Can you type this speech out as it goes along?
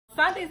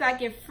Sundays I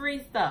get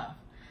free stuff.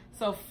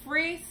 So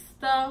free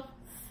stuff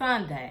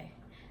Sunday.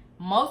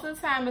 Most of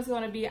the time it's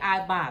going to be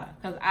IBOTTA,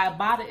 because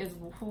IBOTTA is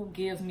who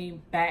gives me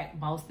back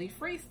mostly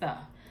free stuff.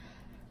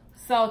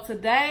 So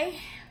today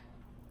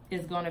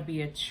is going to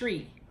be a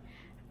treat.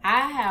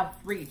 I have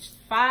reached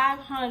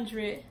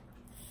 500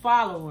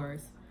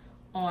 followers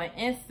on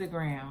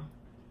Instagram.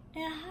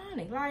 And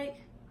honey, like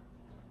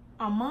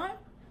a month,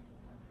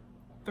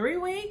 3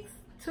 weeks,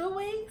 2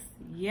 weeks,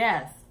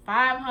 yes,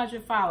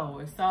 500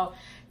 followers. So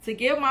to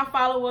give my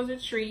followers a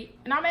treat,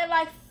 and I'm at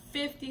like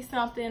 50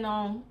 something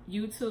on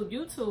YouTube.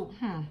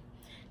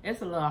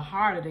 It's a little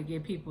harder to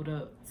get people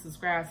to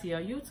subscribe to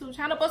your YouTube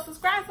channel, but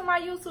subscribe to my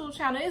YouTube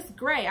channel. It's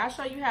great. I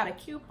show you how to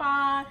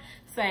coupon,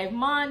 save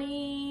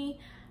money,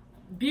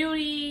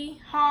 beauty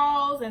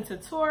hauls and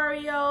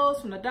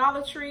tutorials from the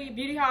Dollar Tree,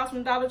 beauty hauls from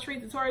the Dollar Tree,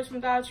 tutorials from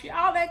the Dollar Tree,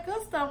 all that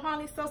good stuff,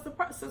 honey. So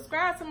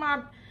subscribe to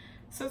my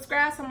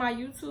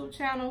YouTube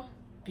channel,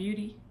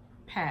 Beauty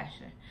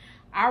Passion.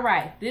 All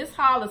right, this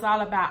haul is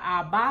all about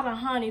IBOTTA,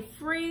 honey.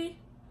 Free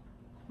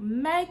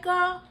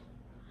makeup.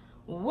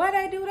 Where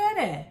they do that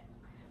at?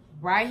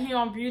 Right here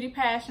on Beauty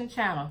Passion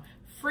channel.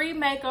 Free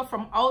makeup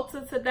from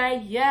Ulta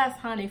today. Yes,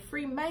 honey,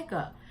 free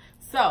makeup.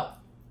 So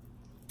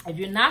if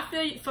you're not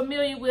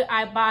familiar with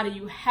IBOTTA,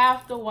 you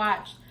have to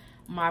watch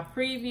my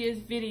previous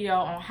video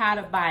on how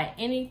to buy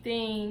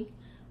anything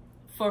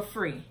for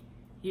free.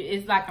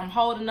 It's like I'm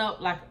holding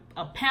up like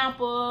a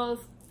Pampers,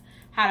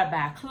 how to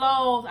buy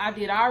clothes. I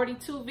did already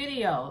 2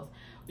 videos.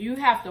 You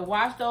have to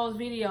watch those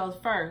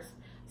videos first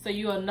so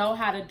you'll know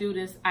how to do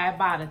this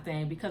IBOTTA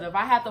thing. Because if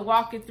I have to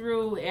walk it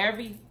through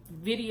every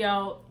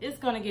video, it's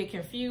going to get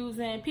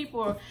confusing.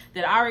 People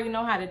that already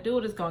know how to do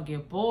it is going to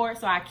get bored.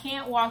 So I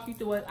can't walk you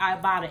through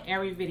IBOTTA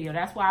every video.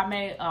 That's why I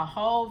made a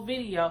whole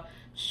video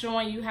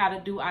showing you how to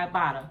do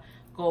IBOTTA.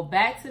 Go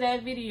back to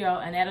that video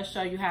and that'll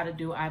show you how to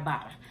do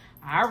IBOTTA.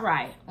 All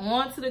right,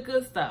 on to the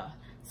good stuff.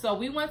 So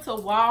we went to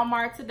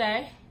Walmart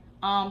today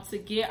to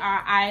get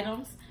our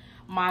items.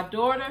 My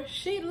daughter,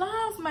 she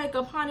loves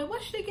makeup, honey. Where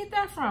should she get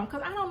that from?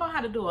 Because I don't know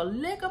how to do a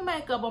lick of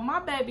makeup, but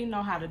my baby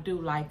know how to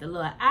do like the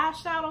little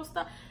eyeshadow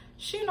stuff.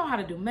 She know how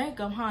to do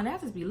makeup, honey. I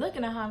just be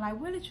looking at her like,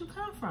 where did you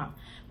come from?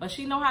 But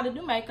she know how to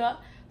do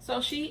makeup.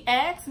 So she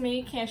asked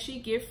me, can she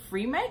get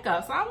free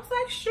makeup? So I was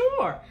like,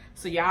 sure.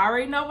 So y'all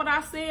already know what I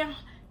said.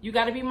 You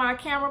got to be my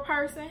camera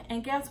person.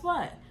 And guess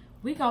what?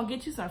 We gonna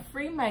get you some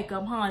free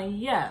makeup, honey.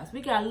 Yes, we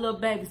got a little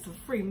baby some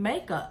free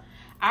makeup.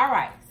 All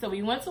right, so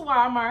we went to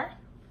Walmart.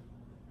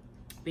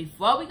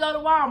 Before we go to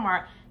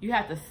Walmart, you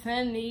have to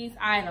send these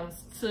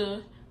items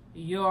to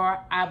your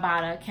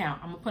IBOTTA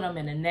account. I'm gonna put them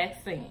in the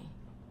next scene.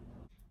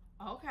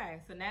 Okay,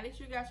 so now that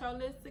you got your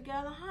list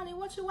together, honey,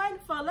 what you waiting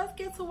for? Let's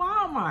get to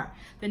Walmart.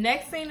 The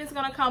next scene that's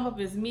gonna come up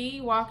is me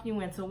walking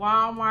you into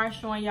Walmart,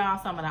 showing y'all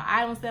some of the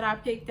items that I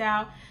picked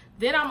out.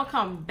 Then I'm gonna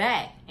come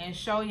back and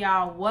show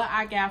y'all what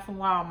I got from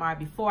Walmart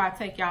before I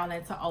take y'all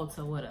into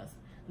Ulta with us.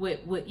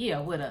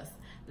 With us.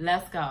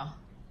 Let's go.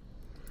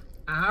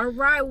 All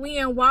right, we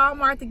in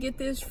Walmart to get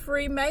this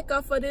free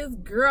makeup for this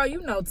girl.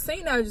 You know,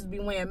 teenagers be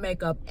wearing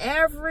makeup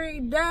every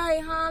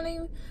day,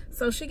 honey.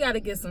 So she got to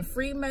get some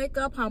free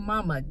makeup. Her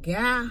mama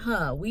got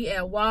her. We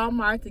at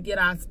Walmart to get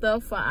our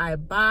stuff for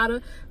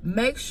IBOTTA.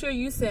 Make sure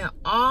you send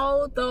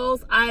all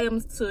those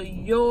items to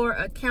your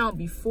account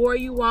before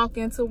you walk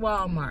into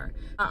Walmart.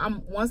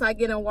 Once I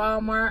get in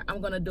Walmart, I'm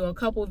going to do a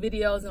couple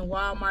videos in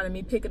Walmart of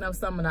me picking up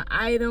some of the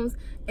items.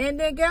 And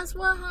then guess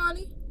what,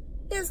 honey?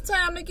 It's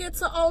time to get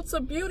to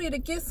Ulta Beauty to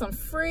get some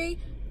free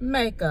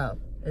makeup.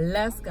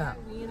 Let's go.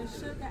 We in the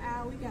sugar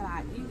aisle. We got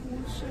our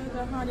equal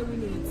sugar, honey. We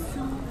need 2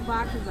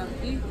 boxes of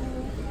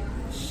equal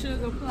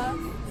sugar plus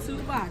 2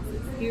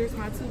 boxes. Here's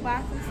my 2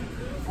 boxes.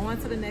 On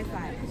to the next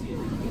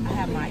item. I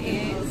have my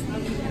eggs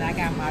and I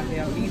got my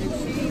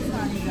Velveeta cheese,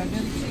 honey.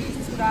 Velveeta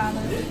cheese,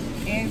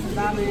 $2. Eggs,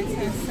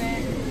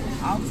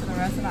 $1.10. On to the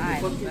rest of the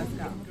items. Let's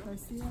go.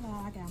 Persil,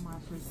 I got my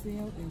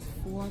Persil is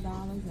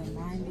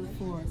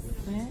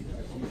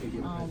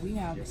 $4.94. We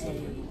have a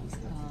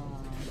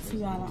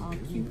 $2 on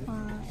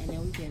coupon, and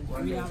then we get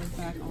 $3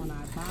 back on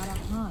IBOTTA,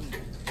 honey.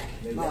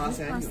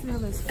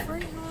 Persil is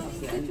free, honey.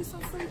 Get you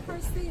some free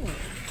Persil.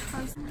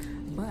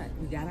 But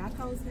we got our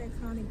Kotex,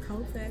 honey.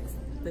 Kotex,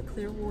 the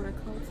Clearwater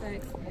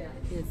Kotex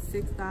is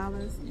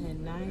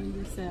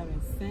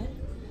 $6.97.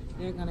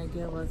 They're gonna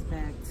give us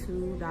back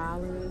 $2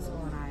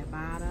 on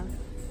IBOTTA.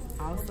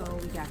 Also,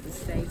 we got the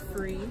Stay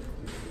Free.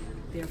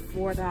 They're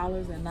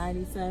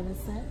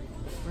 $4.97.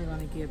 We're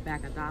gonna give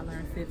back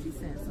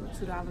 $1.50. So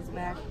 $2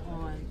 back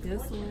on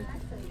this one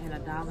and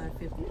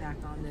 $1.50 back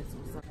on this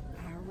one. So,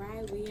 all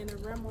right, we in the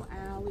Rimmel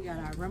aisle. We got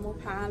our Rimmel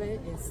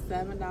palette. It's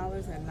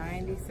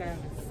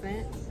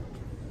 $7.97.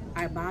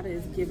 IBOTTA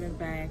is giving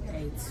back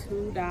a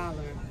 $2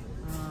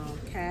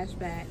 cash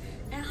back.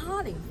 And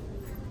honey,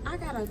 I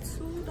got a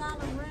 $2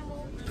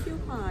 Rimmel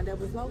coupon that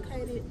was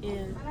located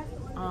in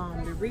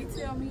the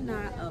retail me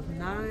not of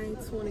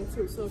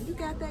 $9.22. So if you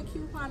got that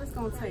coupon, it's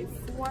gonna take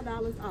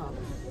 $4 off.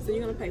 So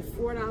you're gonna pay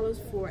 $4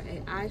 for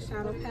an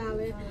eyeshadow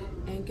palette.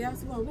 And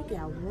guess what? We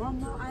got one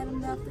more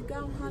item left to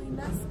go, honey.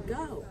 Let's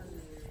go.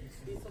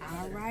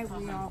 All right,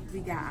 we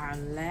got our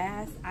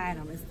last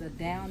item. It's the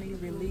Downy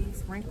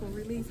Release, Wrinkle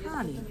Release.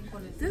 Honey,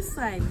 this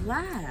say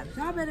live.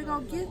 Y'all better go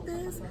get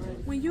this.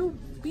 When you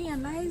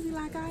being lazy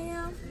like I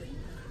am,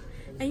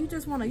 and you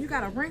just you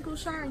got a wrinkle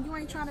shirt and you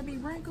ain't trying to be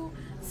wrinkled,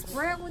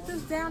 spread with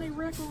this Downy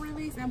Wrinkle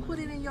Release and put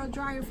it in your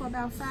dryer for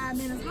about 5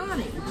 minutes.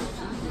 Honey,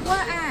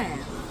 what ad?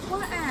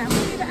 What ad? We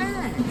need an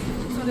ad.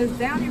 So this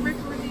Downy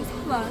Wrinkle Release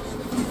plush,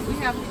 we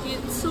have to get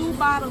 2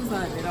 bottles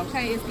of it,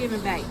 okay? It's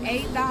giving back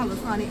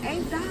 $8, honey,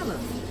 $8.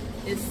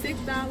 It's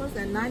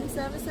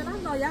 $6.97. I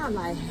know y'all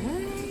like,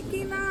 heck,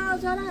 you know,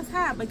 that's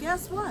hot, but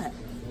guess what?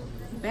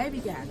 Baby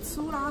got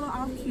 $2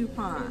 off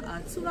coupon,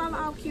 a $2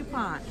 off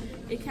coupon.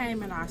 It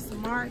came in our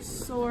Smart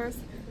Source.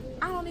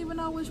 I don't even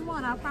know which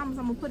one. I promise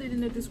I'm gonna put it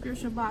in the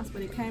description box,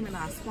 but it came in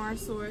our Smart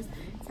Source.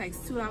 It takes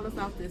 $2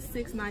 off this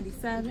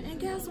 $6.97. And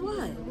guess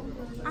what?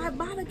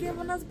 IBOTTA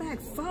giving us back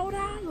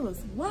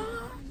 $4. What?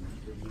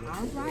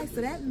 All right,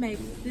 so that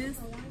makes this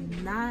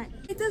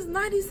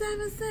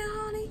 97 cents,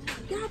 honey.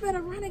 Y'all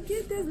better run and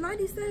get this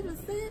 97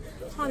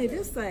 cents. Honey,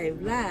 this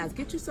save lives.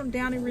 Get you some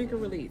Downy Wrinkle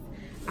Release.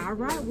 All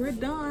right, we're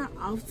done.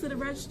 Off to the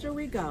register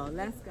we go.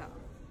 Let's go.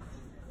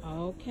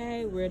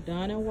 Okay, we're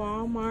done in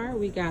Walmart.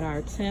 We got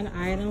our 10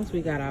 items.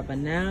 We got our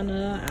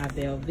banana, our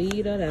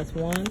Velveeta. That's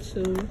 1,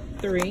 2,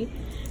 3.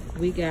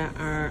 We got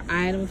our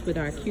items with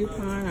our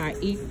coupon, our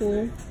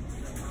equal,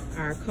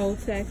 our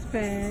Kotex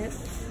pads,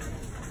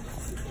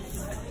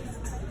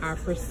 our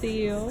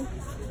Persil,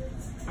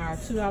 our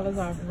 $2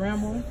 off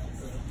Rimmel.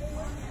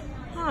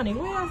 Honey,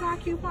 where's our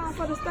coupon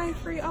for the Stay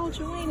Free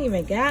Ultra? We ain't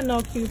even got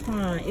no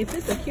coupon. If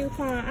it's a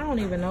coupon, I don't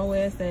even know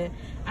where it's at.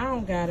 I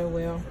don't got it.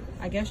 Well,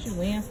 I guess you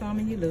win some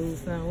and you lose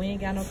some. We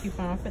ain't got no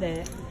coupon for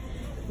that.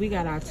 We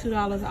got our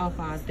 $2 off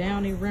our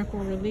Downy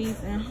Wrinkle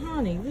Release. And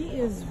honey, we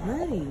is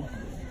ready.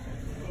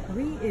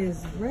 We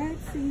is ready,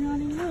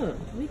 honey. Look,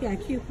 we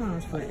got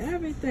coupons for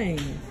everything.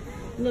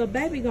 Little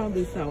baby gonna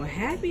be so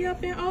happy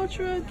up in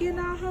Ultra getting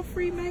all her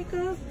free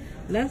makeup.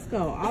 Let's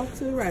go. Off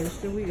to the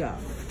register we go.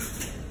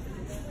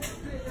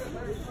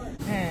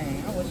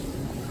 Hey, I wish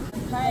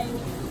pay.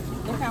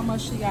 Look how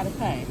much she gotta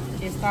pay.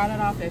 It started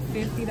off at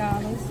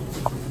 $50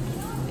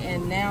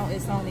 and now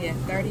it's only at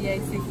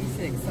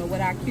 $38.66. So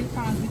with our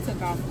coupons we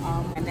took off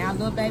and now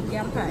little baby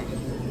gotta pay.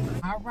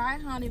 All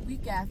right, honey, we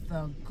got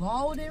the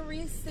golden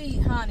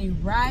receipt, honey,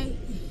 right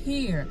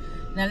here.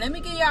 Now let me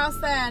give y'all a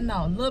side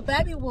note. Little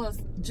baby was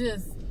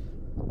just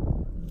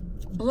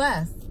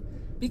blessed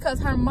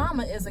because her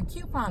mama is a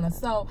couponer.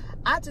 So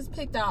I just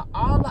picked out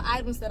all the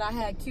items that I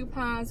had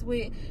coupons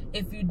with.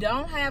 If you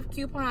don't have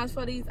coupons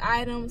for these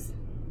items,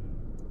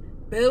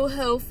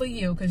 boo-hoo for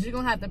you, because you're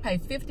gonna have to pay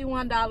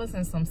 $51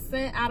 and some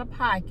cent out of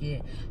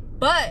pocket.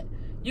 But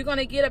you're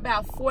gonna get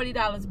about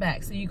 $40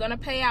 back. So you're gonna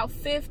pay out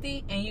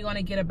 $50 and you're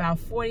gonna get about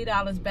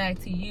 $40 back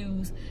to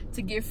use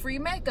to get free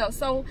makeup.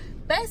 So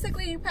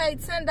basically you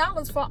paid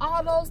 $10 for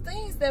all those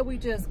things that we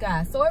just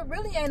got. So it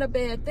really ain't a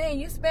bad thing.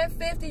 You spend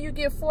 $50, you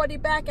get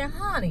 $40 back, and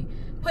honey,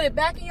 put it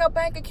back in your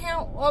bank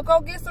account or go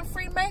get some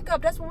free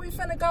makeup. That's where we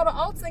finna go to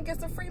Ulta and get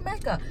some free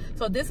makeup.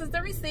 So this is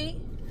the receipt.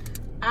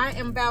 I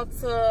am about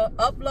to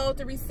upload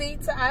the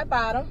receipt to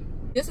IBOTTA.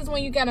 This is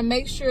when you gotta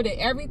make sure that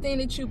everything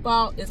that you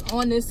bought is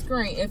on this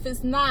screen. If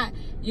it's not,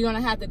 you're gonna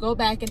have to go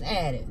back and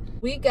add it.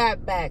 We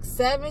got back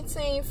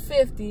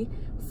 $17.50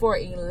 for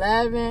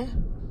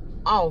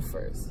 11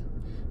 offers.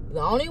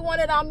 The only one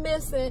that I'm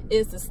missing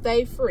is the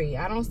Stay Free.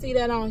 I don't see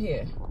that on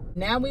here.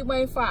 Now we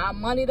waiting for our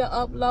money to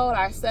upload,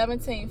 our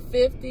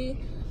 $17.50.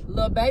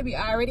 Little baby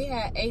already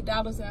had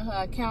 $8 in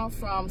her account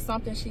from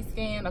something she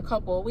scanned a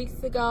couple of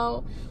weeks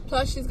ago.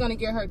 Plus she's gonna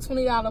get her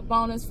 $20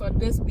 bonus for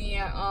this being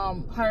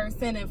her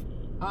sending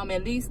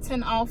at least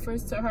 10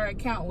 offers to her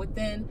account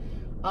within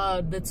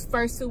the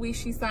first 2 weeks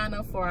she signed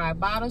up for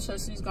IBOTTA. So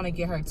she's gonna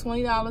get her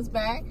 $20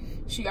 back.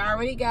 She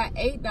already got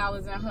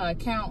 $8 in her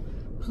account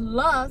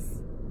plus,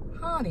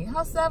 honey,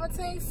 her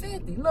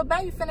 $17.50. Little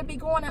baby finna be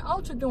going in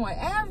Ultra doing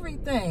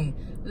everything.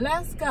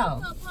 Let's go.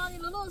 What's up, honey?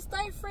 The little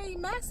Stay Free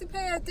maxi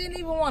pads didn't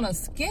even want to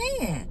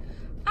scan.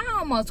 I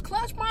almost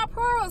clutched my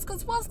pearls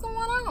because what's going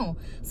on?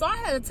 So I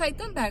had to take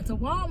them back to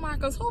Walmart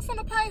because who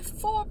finna pay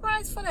full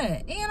price for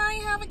that? And I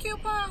ain't have a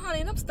coupon,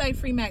 honey. Them Stay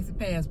Free maxi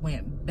pads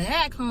went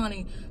back,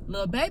 honey.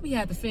 Little baby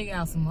had to figure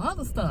out some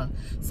other stuff.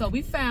 So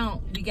we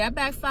got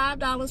back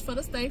 $5 for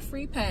the Stay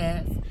Free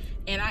pads.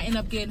 And I ended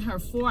up getting her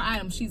 4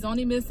 items. She's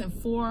only missing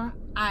 4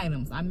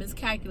 items. I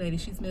miscalculated.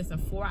 She's missing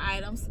 4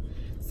 items.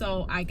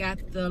 So I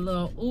got the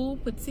little Ooh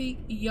Petite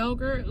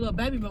yogurt. Little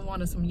baby been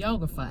wanting some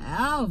yogurt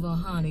forever,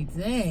 honey.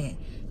 Dang.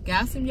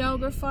 Got some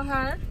yogurt for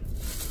her.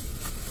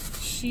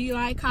 She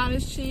like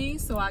cottage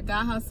cheese, so I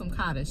got her some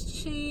cottage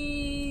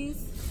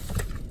cheese.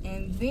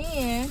 And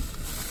then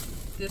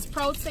this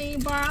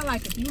protein bar.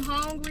 Like if you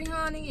hungry,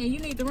 honey, and you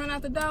need to run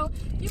out the door,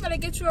 you better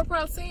get you a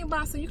protein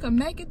bar so you can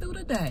make it through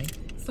the day.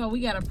 So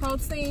we got a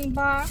protein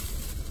bar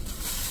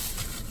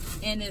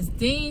and this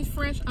Dean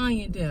French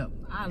onion dip.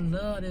 I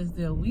love this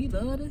dip. We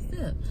love this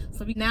dip.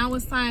 So now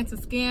it's time to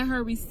scan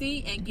her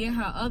receipt and get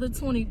her other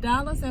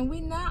 $20. And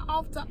we now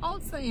off to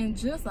Ulta in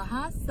just a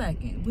hot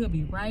second. We'll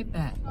be right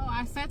back. So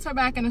I sent her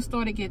back in the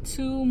store to get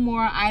 2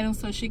 more items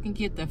so she can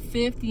get the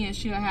 50 and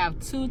she'll have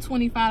 2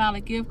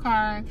 $25 gift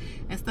cards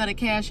instead of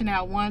cashing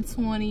out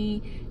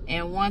 $120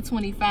 and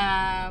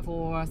 $125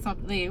 or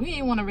something. We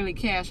didn't want to really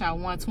cash out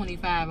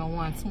 $125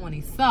 and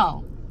 $120.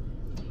 So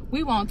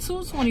we want 2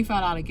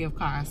 $25 gift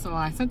cards. So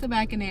I sent it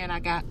back in there and I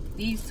got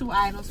these 2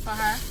 items for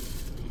her.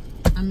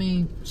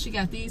 She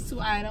got these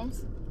 2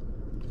 items.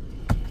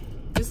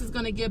 This is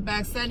gonna get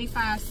back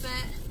 75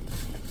 cents.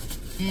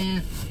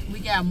 And we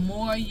got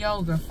more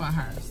yogurt for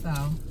her. So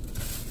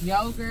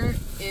yogurt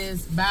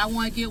is buy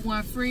one, get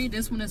one free.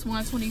 This one is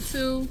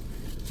 $122.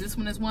 This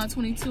one is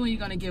 $122 and you're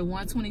gonna get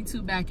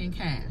 $122 back in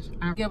cash.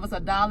 Give us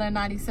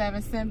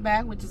 $1.97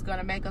 back, which is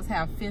gonna make us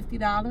have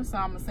 $50. So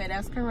I'm gonna say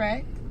that's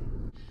correct.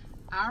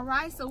 All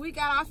right, so we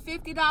got our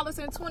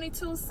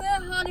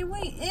 $50.22, honey.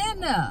 We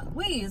in there.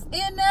 We is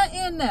in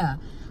there.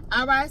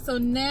 All right, so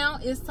now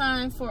it's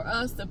time for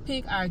us to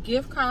pick our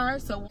gift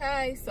card. So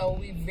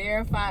we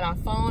verified our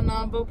phone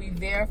number. We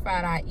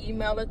verified our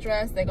email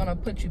address. They're gonna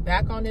put you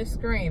back on this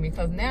screen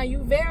because now you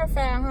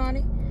verified,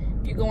 honey.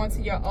 You go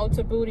into your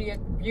Ulta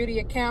Beauty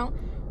account.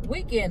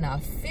 We getting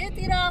a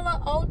 $50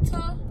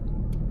 Ulta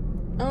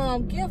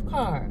gift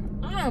card.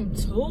 I am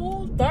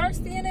too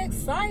thirsty and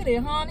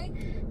excited, honey.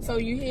 So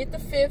you hit the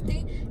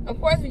 50. Of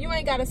course, you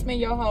ain't got to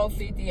spend your whole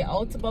 50 at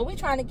Ulta, but we're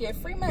trying to get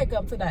free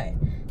makeup today.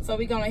 So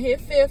we're going to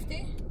hit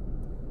 50.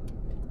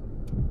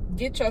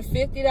 Get your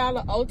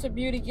 $50 Ulta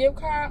Beauty gift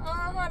card.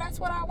 That's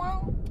what I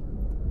want.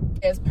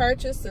 It's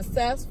purchase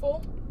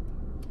successful.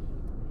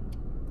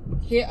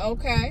 Hit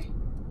OK.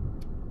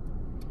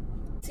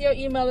 To your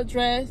email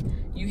address.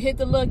 You hit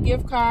the little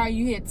gift card.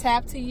 You hit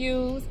tap to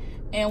use.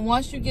 And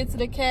once you get to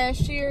the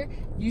cashier,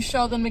 you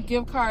show them the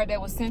gift card that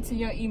was sent to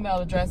your email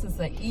address. It's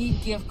an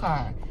e-gift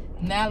card.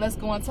 Now let's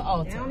go into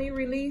Ulta. Downy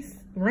release,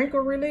 wrinkle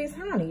release,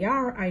 honey.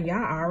 Y'all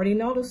already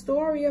know the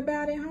story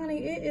about it, honey.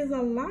 It is a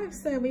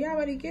lifesaver. Y'all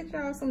already get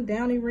y'all some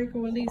Downy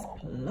wrinkle release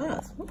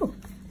plus. Woo.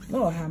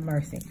 Lord have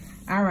mercy.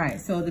 All right,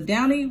 so the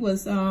Downy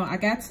was, I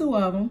got 2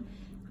 of them.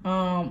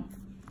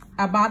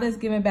 IBOTTA is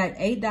giving back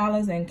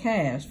 $8 in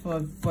cash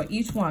for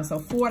each one. So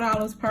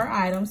 $4 per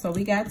item. So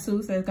we got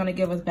 2, so it's gonna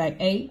give us back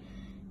 8.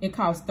 It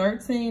costs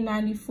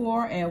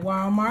 $13.94 at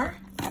Walmart.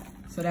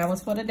 So that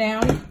was for the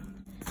Downy.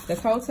 The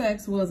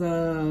Kotex was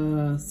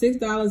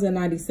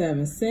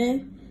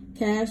 $6.97.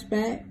 Cash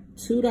back,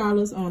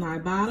 $2 on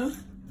IBOTTA.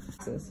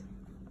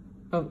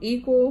 Of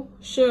equal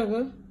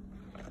sugar,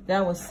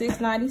 that was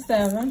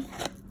 $6.97.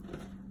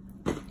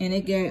 And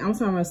it gave, I'm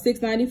talking about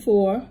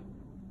 $6.94.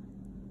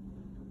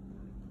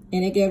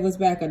 And it gave us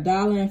back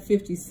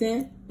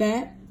 $1.50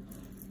 back.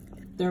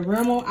 The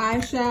Rimmel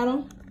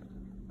eyeshadow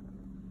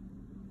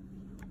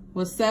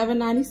was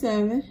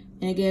 $7.97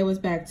 and it gave us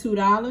back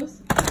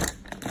 $2.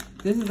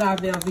 This is our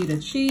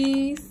Velveeta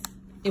cheese.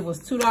 It was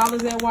 $2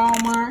 at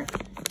Walmart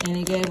and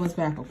it gave us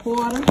back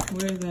 $0.25.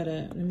 Where is that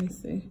at? Let me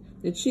see.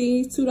 The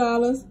cheese,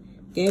 $2,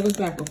 gave us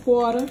back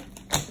 $0.25.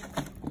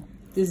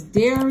 This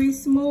Dairy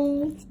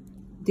Smooth,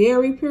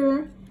 Dairy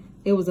Pure,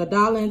 it was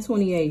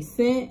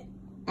 $1.28.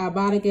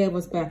 IBOTTA gave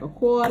us back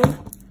 $0.25.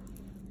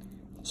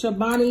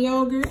 Chobani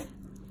yogurt.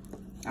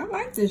 I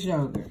like this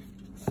yogurt.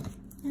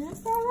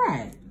 That's all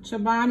right.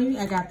 Chobani,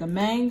 I got the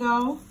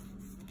mango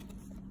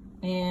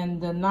and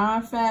the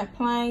non-fat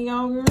plain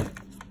yogurt.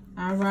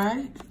 All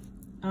right.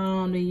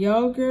 The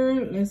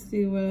yogurt, let's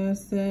see what I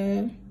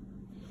said.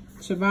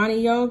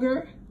 Chobani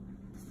yogurt,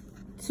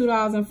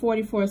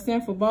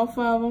 $2.44 for both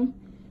of them.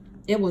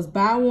 It was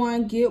buy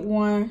one, get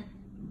one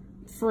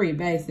free,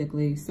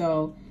 basically.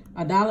 So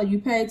 $1, you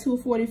paid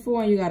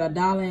 $2.44 and you got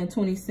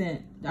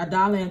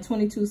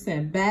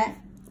 $1.22 back.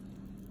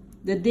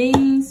 The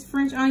Dean's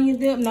French onion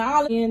dip,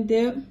 now onion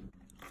dip.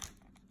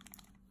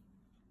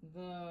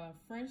 The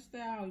French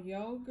style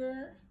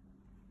yogurt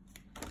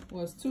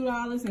was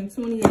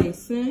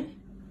 $2.28.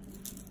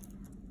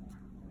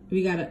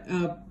 We got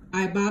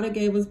IBOTTA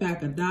gave us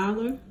back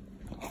 $1.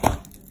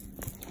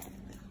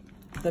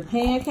 The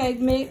pancake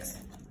mix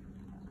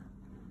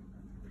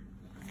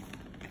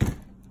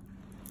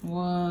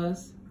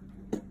was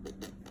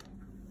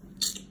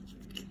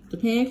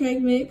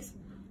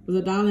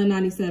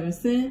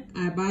 $1.97.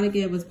 IBOTTA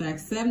gave us back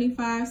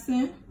 75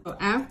 cents. So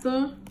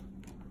after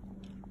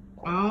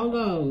all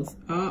those,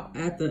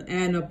 after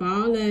adding up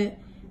all that,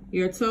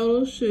 your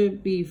total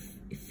should be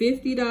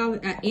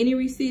 $50. Any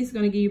receipt is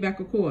going to give you back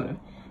 $0.25.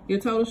 Your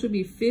total should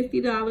be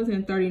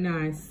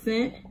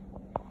 $50.39.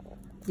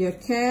 Your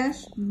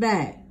cash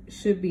back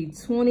should be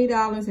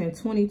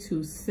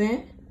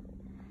 $20.22.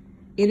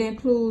 It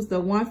includes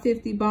the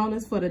 $150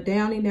 bonus for the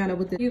Downy. Now,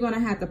 you're going to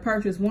have to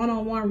purchase one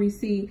on one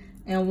receipt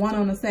and one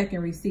on the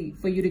second receipt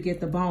for you to get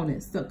the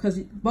bonus. So, because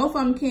both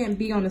of them can't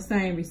be on the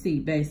same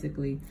receipt,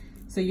 basically.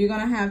 So you're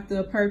going to have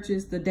to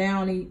purchase the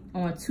Downy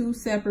on 2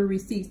 separate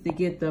receipts to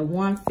get the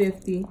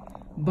 $150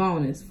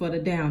 bonus for the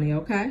Downy,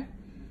 okay?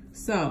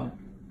 So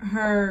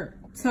her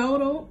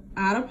total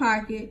out of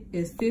pocket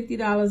is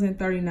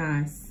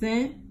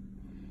 $50.39.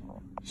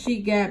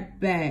 She got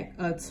back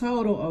a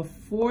total of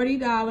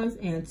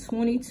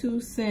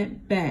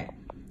 $40.22 back.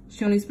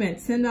 She only spent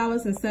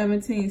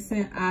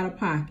 $10.17 out of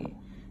pocket.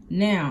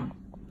 Now,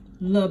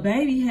 Lil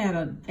Baby had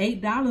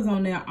 $8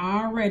 on there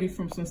already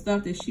from some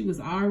stuff that she was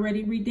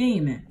already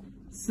redeeming.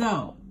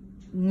 So,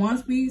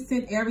 once we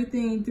sent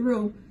everything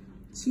through,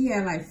 she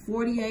had like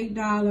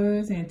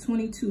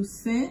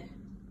 $48.22.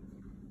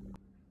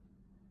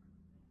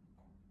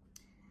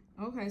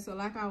 Okay, so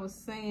like I was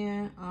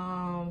saying,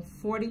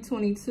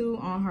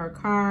 $40.22 on her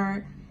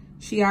card.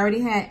 She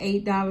already had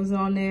 $8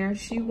 on there.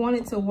 She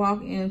wanted to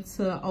walk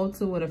into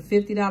Ulta with a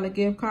 $50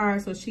 gift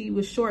card, so she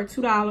was short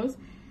 $2.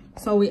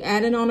 So we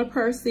added on a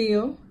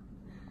Persil.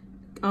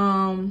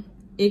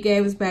 It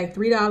gave us back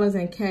 $3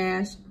 in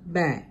cash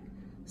back.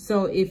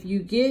 So if you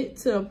get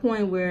to a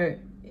point where,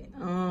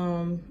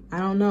 I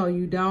don't know,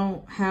 you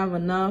don't have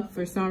enough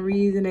for some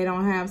reason, they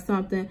don't have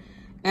something,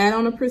 add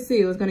on a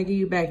Persil. It's going to give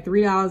you back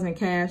 $3 in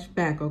cash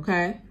back,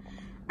 okay?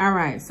 All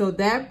right, so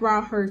that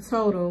brought her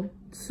total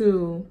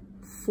to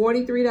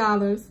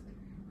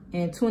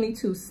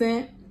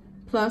 $43.22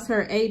 plus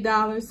her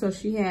 $8. So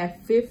she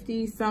had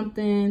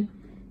 50-something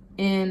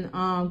in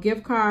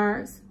gift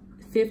cards,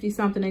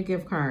 50-something in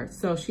gift cards.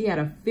 So she had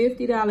a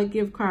 $50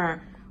 gift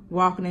card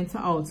walking into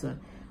Ulta.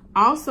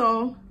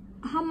 Also,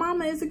 her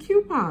mama is a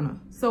couponer.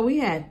 So we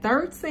had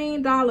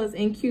 $13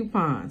 in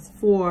coupons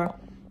for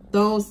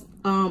those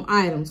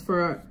items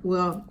for,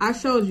 well, I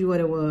showed you what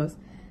it was.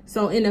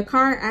 So in the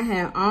cart, I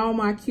had all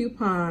my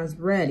coupons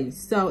ready.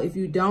 So if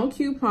you don't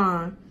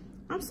coupon,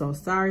 I'm so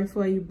sorry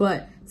for you.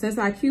 But since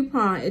I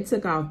coupon, it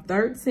took out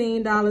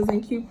 $13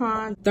 in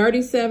coupons,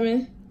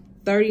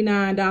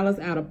 $39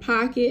 out of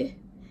pocket.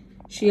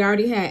 She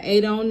already had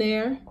 8 on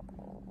there,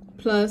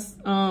 plus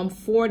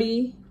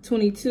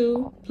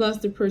 $40.22 plus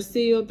the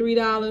Persil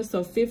 $3,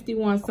 so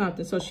 51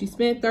 something. So she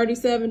spent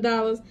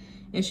 $37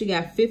 and she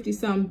got 50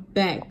 something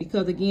back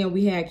because again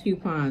we had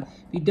coupons.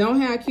 If you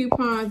don't have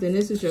coupons, then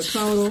this is your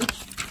total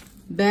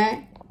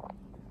back.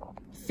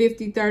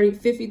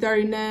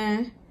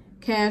 50.39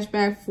 cash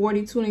back,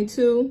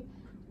 40.22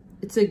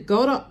 to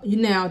go to.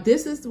 Now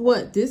this is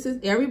what this is.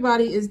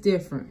 Everybody is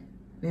different.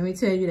 Let me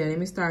tell you that. Let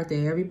me start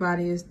there.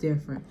 Everybody is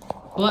different.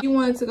 But if you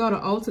wanted to go to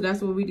Ulta,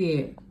 that's what we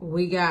did.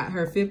 We got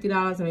her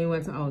 $50 and we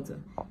went to Ulta.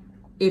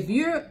 If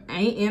you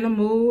ain't in a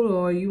mood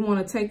or you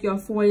want to take your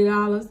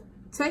 $40,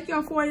 take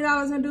your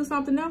 $40 and do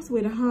something else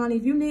with it, honey.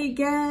 If you need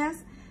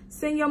gas,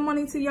 send your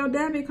money to your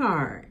debit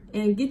card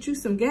and get you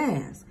some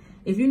gas.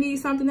 If you need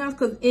something else,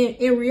 because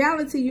in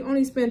reality, you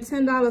only spend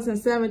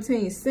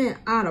 $10.17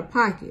 out of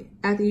pocket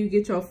after you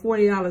get your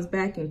 $40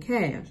 back in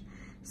cash.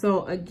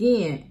 So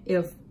again,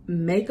 if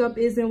makeup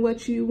isn't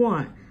what you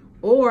want,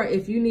 or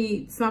if you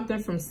need something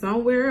from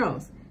somewhere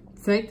else,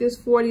 take this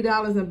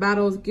 $40 and buy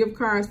those gift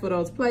cards for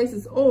those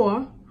places,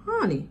 or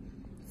honey,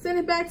 send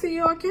it back to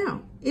your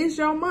account. It's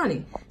your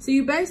money. So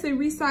you basically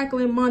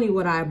recycling money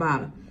with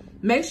IBOTTA.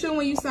 Make sure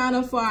when you sign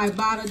up for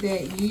IBOTTA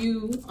that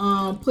you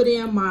put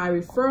in my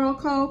referral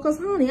code, because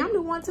honey, I'm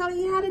the one telling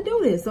you how to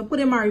do this. So put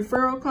in my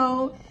referral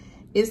code.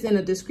 It's in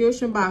the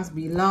description box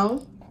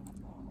below.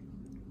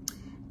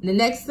 The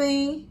next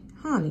thing,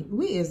 honey,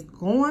 we is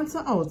going to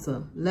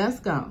Ulta. Let's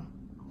go.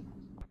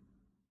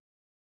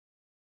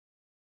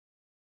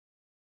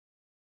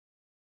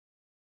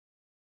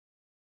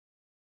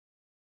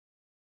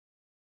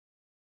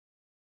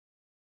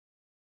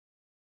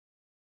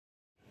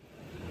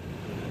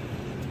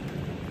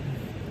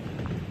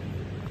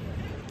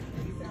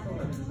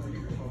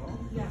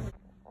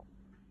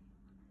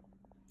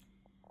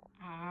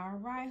 All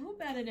right, who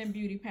better than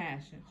Beauty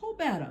Passion? Who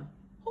better?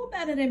 Who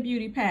better than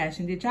Beauty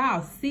Passion? Did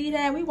y'all see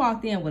that? We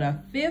walked in with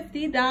a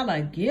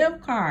 $50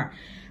 gift card.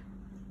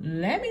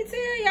 Let me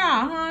tell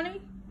y'all, honey,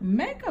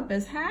 makeup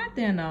is hot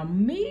than a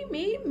beep.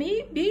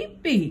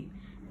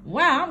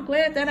 Wow, I'm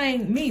glad that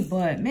ain't me,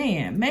 but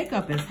man,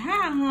 makeup is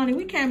hot, honey.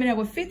 We came in there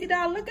with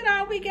 $50. Look at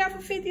all we got for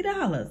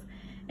 $50.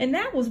 And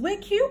that was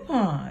with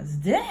coupons.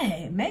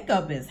 Dang,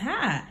 makeup is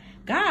hot.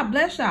 God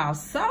bless y'all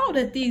so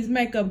that these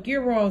makeup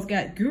gurus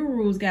got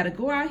to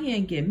go out here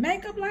and get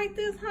makeup like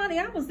this, honey.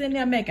 I was in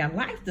there making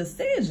life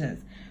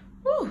decisions.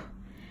 Whew.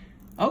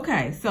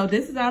 Okay, so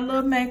this is our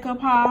little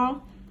makeup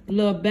haul.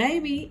 Little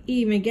baby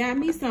even got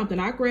me something.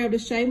 I grabbed a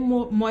Shea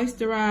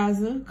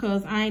moisturizer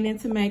because I ain't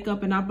into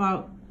makeup, and I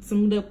bought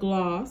some lip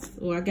gloss.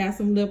 Or I got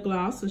some lip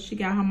gloss, so she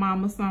got her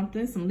mama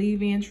something, some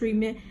leave-in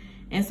treatment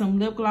and some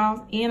lip gloss.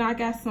 And I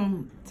got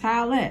some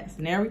towelettes,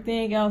 and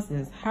everything else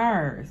is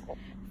hers.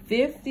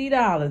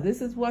 $50.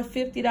 This is what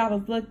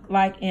 $50 look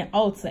like in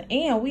Ulta.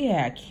 And we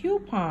had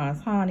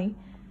coupons, honey.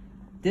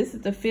 This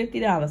is the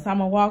 $50. So I'm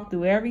going to walk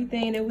through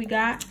everything that we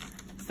got.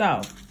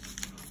 So,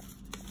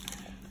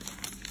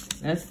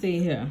 let's see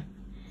here.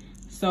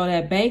 So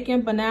that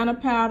bacon banana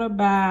powder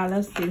by,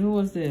 let's see, who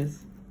is this?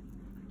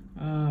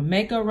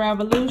 Makeup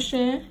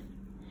Revolution.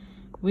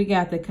 We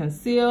got the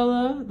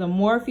concealer, the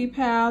Morphe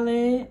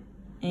palette,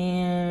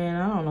 and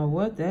I don't know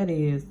what that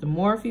is. The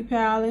Morphe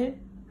palette.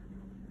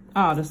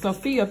 Oh, the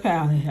Sophia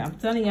palette. I'm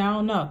telling you, I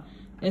don't know.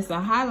 It's a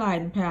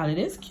highlighting palette.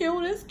 It's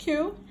cute. It's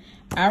cute.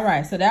 All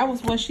right, so that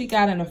was what she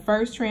got in the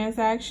first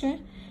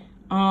transaction.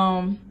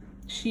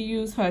 She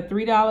used her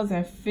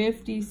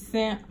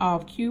 $3.50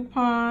 off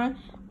coupon.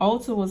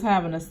 Ulta was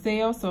having a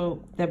sale,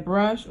 so the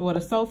brush or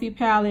the Sophie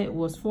palette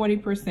was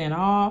 40%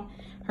 off.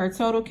 Her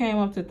total came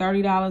up to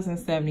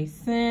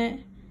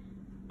 $30.70.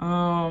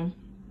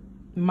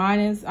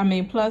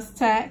 Plus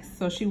tax.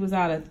 So she was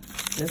out of,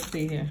 let's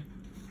see here.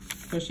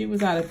 So she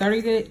was out of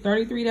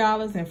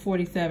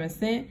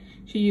 $33.47.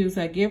 She used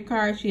her gift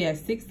card. She had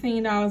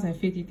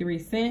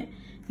 $16.53.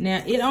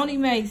 Now, it only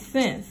made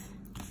sense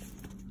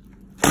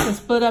to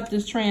split up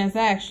this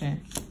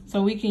transaction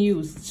so we can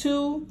use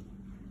 2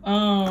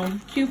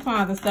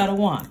 coupons instead of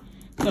 1.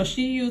 So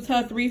she used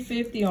her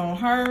 $3.50 on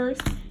hers.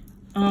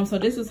 So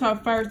this is her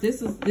first.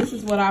 This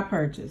is what I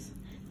purchased.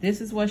 This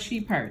is what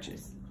she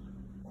purchased.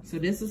 So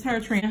this is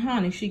her trend,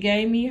 honey. She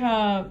gave me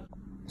the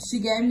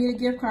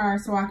gift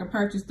card so I could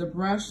purchase the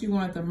brush. She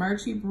wanted the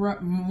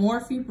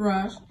Morphe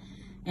brush.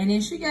 And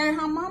then she gave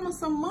her mama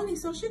some money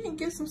so she can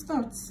get some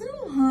stuff too,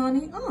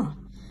 honey.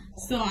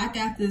 So I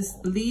got this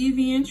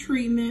leave-in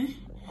treatment.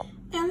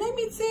 And let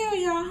me tell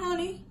y'all,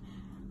 honey,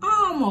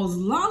 I almost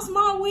lost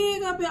my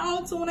wig up in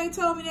Ulta when they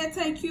told me they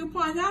take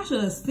coupons. Y'all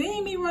should have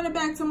seen me running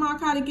back to my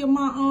car to get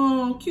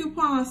my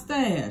coupon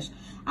stash.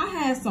 I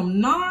had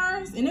some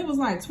NARS and it was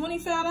like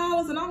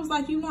 $25, and I was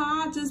like, you know,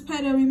 I'll just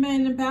pay the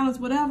remaining balance,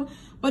 whatever.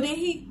 But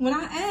then when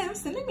I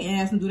asked, and let me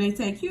ask him, do they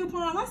take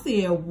coupons? I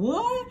said,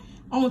 what?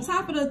 On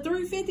top of the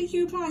 $3.50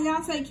 coupon,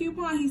 y'all take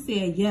coupon? He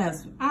said,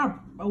 yes. I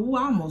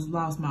almost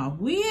lost my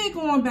wig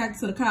going back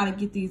to the car to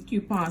get these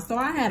coupons. So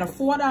I had a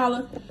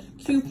 $4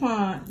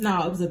 coupon.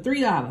 No, it was a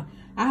 $3.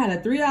 I had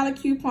a $3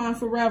 coupon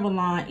for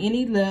Revlon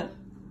Any Lip.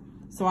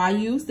 So I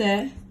used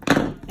that.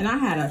 And I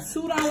had a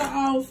 $2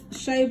 off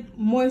Shea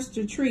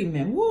Moisture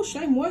Treatment. Woo,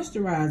 Shea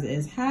Moisturizer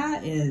is high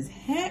as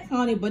heck,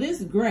 honey, but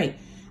it's great.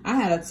 I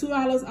had a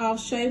 $2 off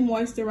Shea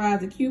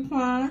Moisturizer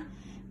coupon.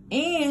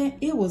 And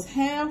it was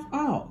half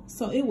off.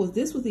 So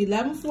this was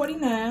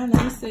 $11.49.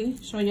 Let me see.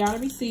 Show y'all the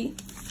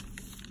receipt.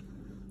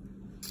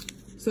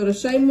 So the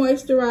Shea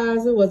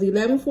Moisturizer was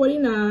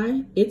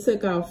 $11.49. It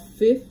took off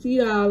a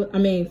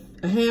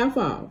half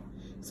off.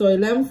 So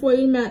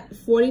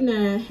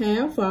 $11.49,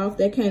 half off.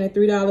 That came to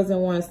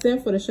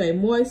 $3.01 for the Shea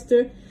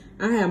Moisture.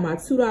 I had my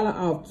 $2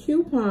 off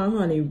coupon,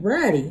 honey,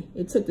 ready.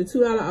 It took the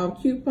 $2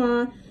 off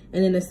coupon.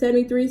 And then the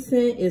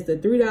 73¢ is the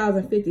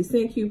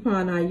 $3.50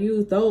 coupon I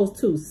used. Those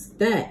two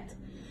stacked.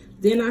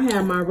 Then I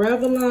have my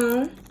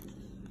Revlon.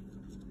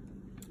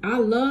 I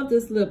love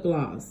this lip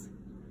gloss.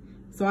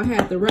 So I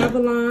had the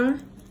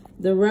Revlon.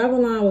 The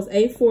Revlon was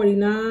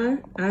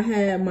 $8.49. I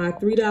had my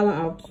 $3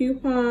 off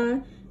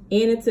coupon.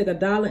 And it took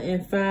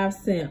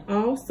 $1.05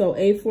 off. So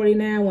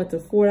 $8.49 went to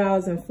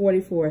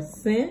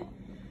 $4.44.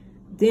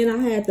 Then I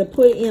had to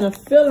put in a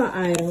filler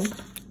item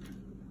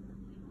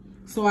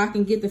so I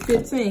can get the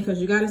 15, because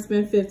you got to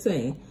spend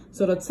 15.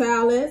 So the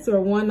towelettes are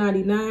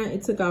 $1.99.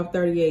 It took off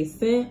 38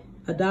 cents.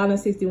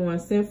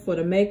 $1.61 for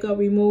the makeup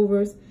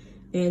removers.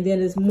 And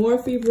then this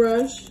Morphe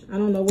brush. I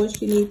don't know what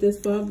she needs this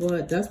for,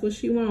 but that's what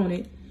she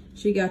wanted.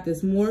 She got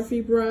this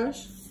Morphe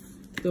brush.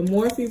 The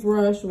Morphe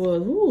brush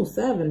was,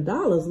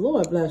 $7.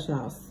 Lord bless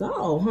y'all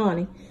soul,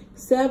 honey.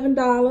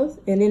 $7.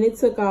 And then it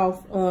took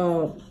off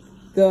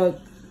the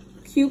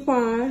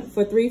coupon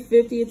for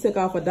 $3.50. It took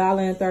off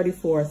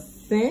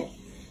 $1.34.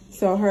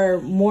 So her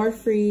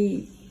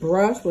Morphe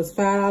brush was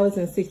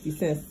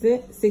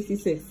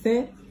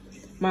 $5.66.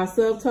 My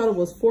subtotal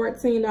was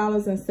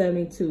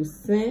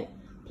 $14.72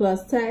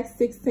 plus tax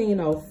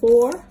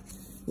 $16.04.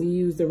 We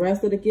used the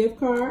rest of the gift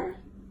card.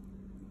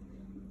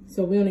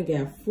 So we only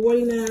got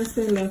 49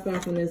 cents left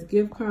off on this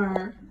gift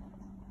card.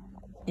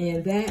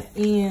 And that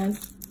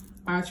ends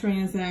our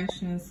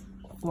transactions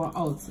for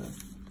Ulta.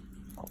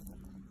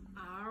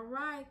 All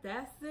right,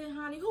 that's it,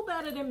 honey. Who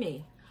better than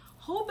me?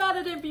 Who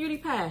better than Beauty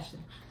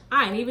Passion?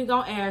 I ain't even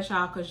gonna ask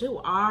y'all because you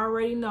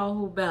already know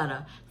who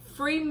better.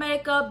 Free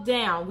makeup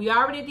down. We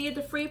already did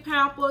the free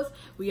Pampers.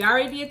 We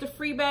already did the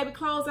free baby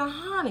clothes. And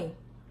honey,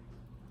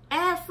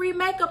 add free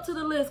makeup to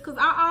the list because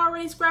I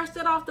already scratched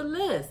it off the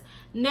list.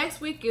 Next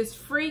week is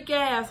free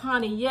gas,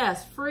 honey.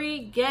 Yes, free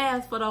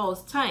gas for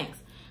those tanks.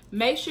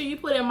 Make sure you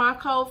put in my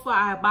code for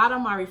IBOTTA,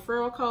 my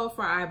referral code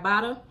for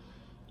IBOTTA.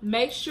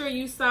 Make sure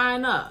you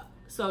sign up.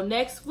 So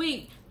next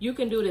week, you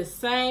can do the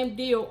same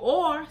deal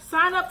or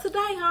sign up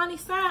today, honey.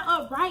 Sign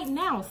up right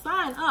now.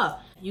 Sign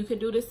up. You can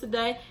do this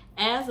today.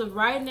 As of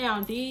right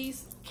now,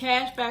 these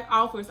cashback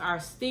offers are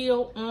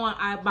still on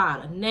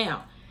IBOTTA.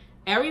 Now,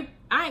 I ain't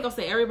gonna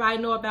say everybody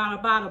know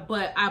about IBOTTA,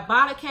 but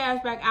IBOTTA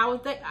cashback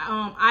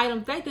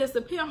items, they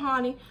disappear,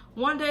 honey.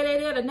 One day they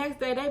there, the next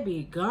day they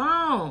be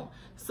gone.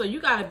 So you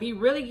gotta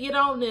really get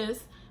on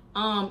this.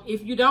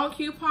 If you don't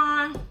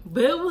coupon,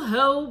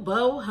 boo-hoo,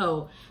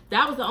 boo-hoo.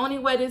 That was the only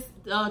way this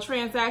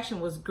transaction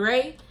was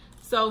great.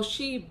 So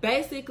she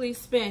basically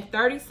spent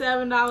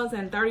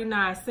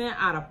 $37.39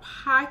 out of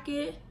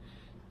pocket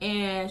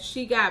and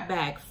she got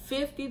back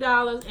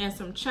 $50 and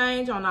some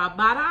change on our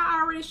body.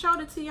 I already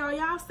showed it to y'all.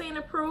 Y'all seen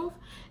the proof.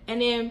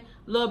 And then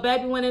little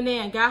baby went in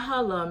there and got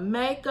her little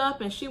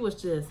makeup, and she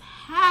was just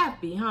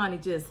happy, honey,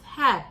 just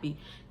happy.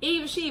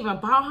 She even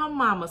bought her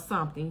mama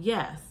something.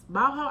 Yes,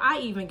 bought her. I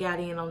even got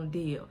in on the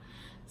deal.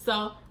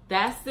 So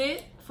that's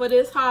it for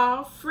this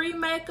haul. Free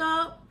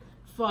makeup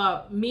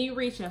for me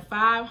reaching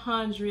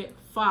 500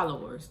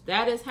 followers.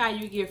 That is how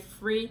you get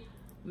free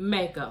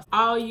makeup.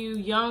 All you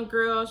young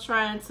girls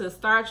trying to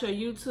start your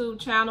YouTube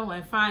channel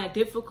and find it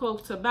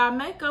difficult to buy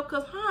makeup,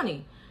 because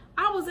honey,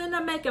 I was in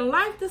there making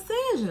life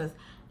decisions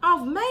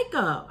of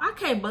makeup. I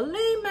can't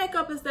believe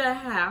makeup is that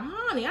high.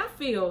 Honey, I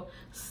feel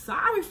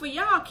sorry for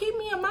y'all. Keep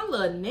me in my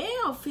little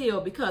nail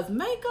field, because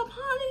makeup,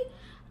 honey,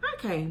 I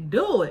can't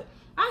do it.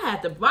 I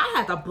had to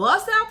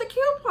bust out the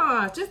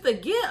coupons just to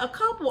get a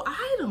couple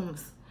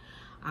items.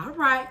 All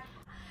right.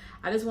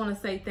 I just want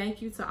to say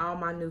thank you to all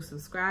my new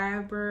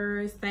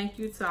subscribers. Thank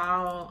you to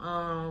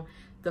all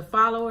the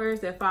followers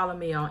that follow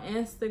me on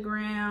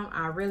Instagram.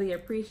 I really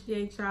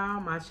appreciate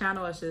y'all. My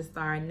channel is just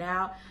starting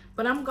out,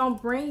 but I'm going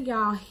to bring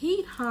y'all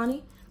heat,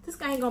 honey.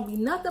 This ain't going to be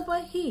nothing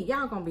but heat.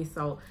 Y'all going to be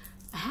so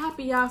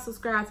happy y'all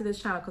subscribe to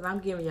this channel, because I'm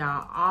giving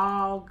y'all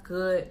all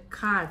good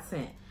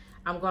content.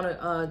 I'm going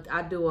to,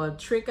 I do a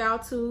Trick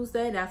Out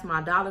Tuesday. That's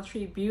my Dollar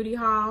Tree beauty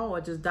haul,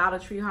 or just Dollar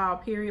Tree haul,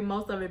 period.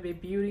 Most of it be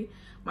beauty.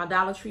 My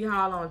Dollar Tree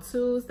haul on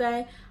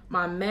Tuesday.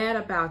 My Mad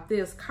About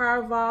This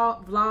car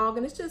vlog.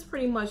 And it's just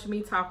pretty much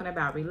me talking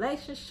about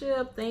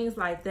relationship, things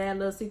like that,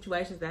 little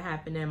situations that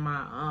happen in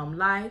my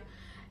life.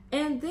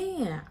 And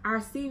then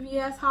our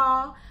CVS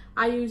haul.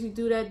 I usually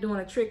do that during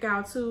a Trick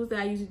Out Tuesday.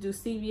 I usually do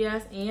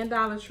CVS and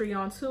Dollar Tree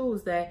on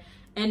Tuesday.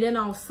 And then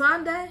on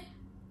Sunday,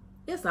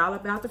 it's all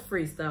about the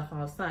free stuff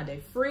on Sunday.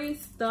 Free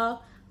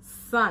stuff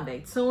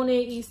Sunday. Tune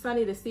in each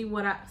Sunday to see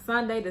what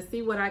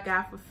I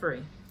got for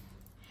free.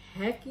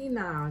 Hecky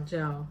nah,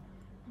 Joe.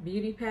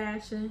 Beauty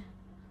Passion,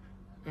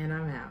 and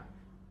I'm out.